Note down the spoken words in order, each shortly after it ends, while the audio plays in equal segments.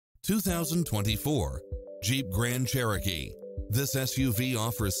2024 Jeep Grand Cherokee. This SUV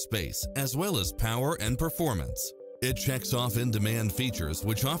offers space as well as power and performance. It checks off in-demand features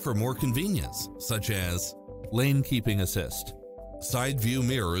which offer more convenience, such as lane keeping assist, side view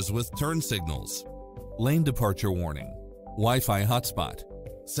mirrors with turn signals, lane departure warning, Wi-Fi hotspot,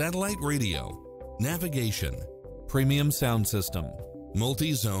 satellite radio, navigation, premium sound system,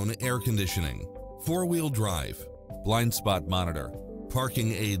 multi-zone air conditioning, four-wheel drive, blind spot monitor,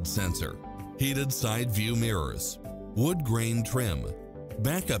 parking aid sensor, heated side view mirrors, wood grain trim,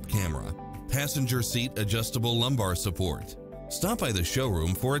 backup camera, passenger seat adjustable lumbar support. Stop by the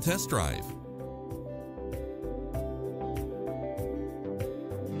showroom for a test drive.